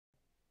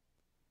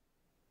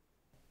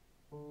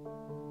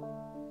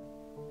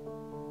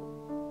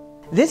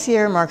This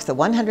year marks the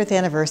 100th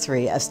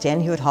anniversary of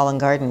Stan Hywet Hall and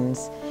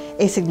Gardens,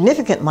 a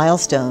significant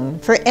milestone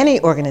for any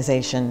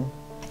organization.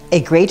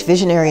 A great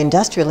visionary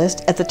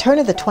industrialist at the turn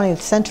of the 20th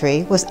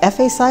century was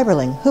F.A.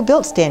 Seiberling, who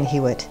built Stan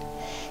Hywet.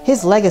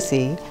 His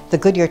legacy, the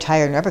Goodyear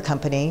Tire and Rubber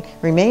Company,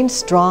 remains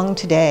strong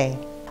today.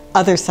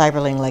 Other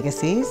Seiberling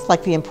legacies,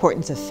 like the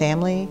importance of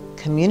family,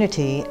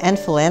 community, and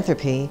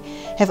philanthropy,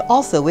 have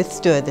also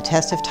withstood the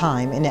test of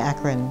time in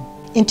Akron.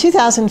 In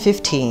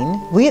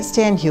 2015, we at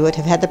Stan Hywet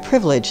have had the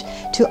privilege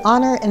to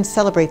honor and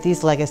celebrate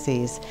these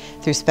legacies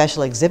through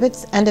special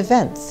exhibits and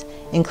events,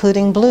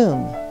 including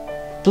Bloom,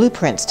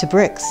 Blueprints to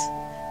Bricks,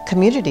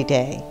 Community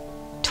Day,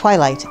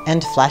 Twilight,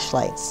 and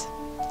Flashlights.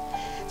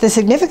 The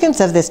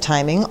significance of this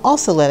timing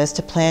also led us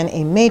to plan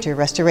a major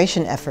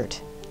restoration effort.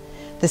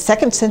 The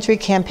Second Century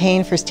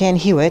Campaign for Stan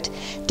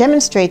Hywet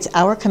demonstrates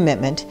our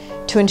commitment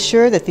to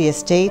ensure that the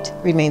estate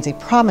remains a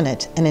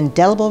prominent and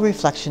indelible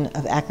reflection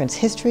of Akron's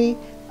history,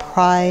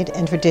 pride,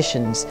 and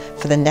traditions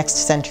for the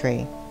next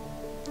century.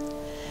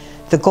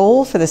 The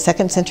goal for the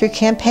Second Century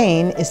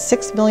Campaign is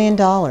 $6 million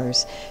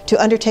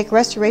to undertake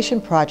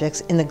restoration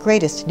projects in the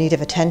greatest need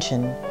of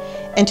attention,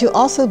 and to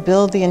also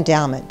build the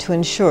endowment to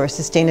ensure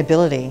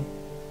sustainability.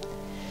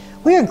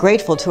 We are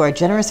grateful to our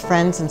generous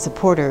friends and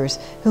supporters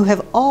who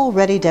have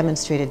already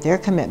demonstrated their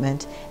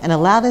commitment and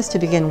allowed us to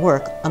begin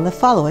work on the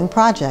following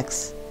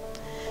projects.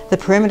 The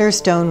perimeter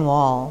stone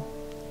wall.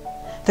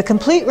 The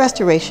complete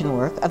restoration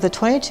work of the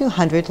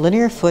 2,200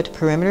 linear foot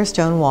perimeter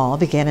stone wall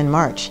began in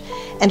March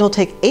and will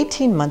take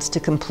 18 months to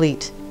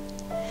complete.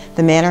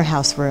 The manor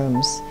house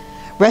rooms.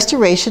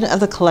 Restoration of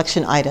the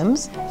collection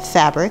items,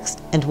 fabrics,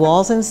 and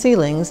walls and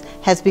ceilings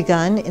has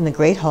begun in the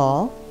Great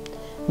Hall,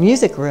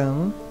 music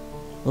room,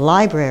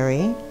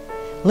 library,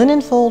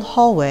 linen fold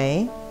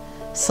hallway,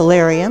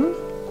 solarium,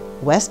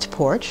 west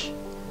porch,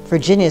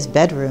 Virginia's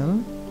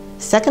bedroom,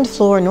 second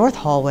floor north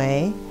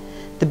hallway,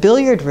 the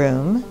billiard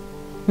room,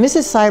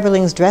 Mrs.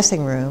 Seiberling's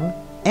dressing room,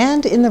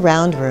 and in the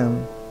round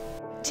room.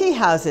 Tea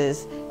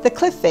houses. The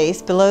cliff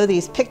face below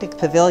these picnic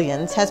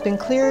pavilions has been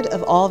cleared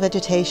of all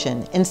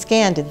vegetation and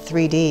scanned in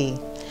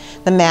 3D.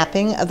 The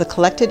mapping of the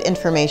collected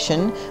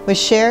information was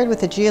shared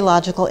with a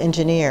geological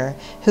engineer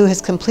who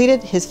has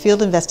completed his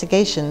field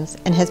investigations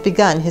and has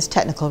begun his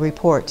technical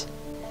report.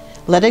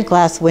 Leaded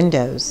glass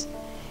windows.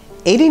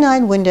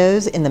 89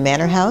 windows in the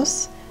manor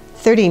house,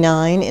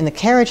 39 in the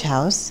carriage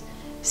house,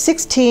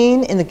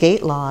 16 in the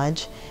gate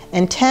lodge,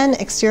 and 10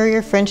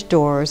 exterior French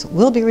doors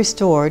will be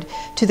restored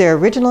to their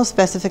original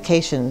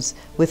specifications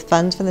with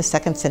funds from the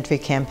Second Century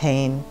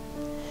Campaign.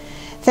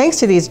 Thanks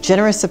to these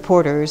generous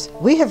supporters,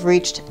 we have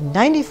reached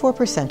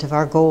 94% of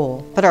our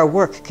goal, but our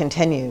work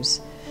continues.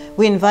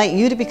 We invite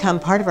you to become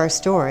part of our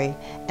story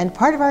and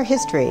part of our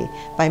history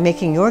by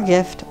making your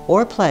gift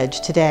or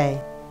pledge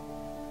today.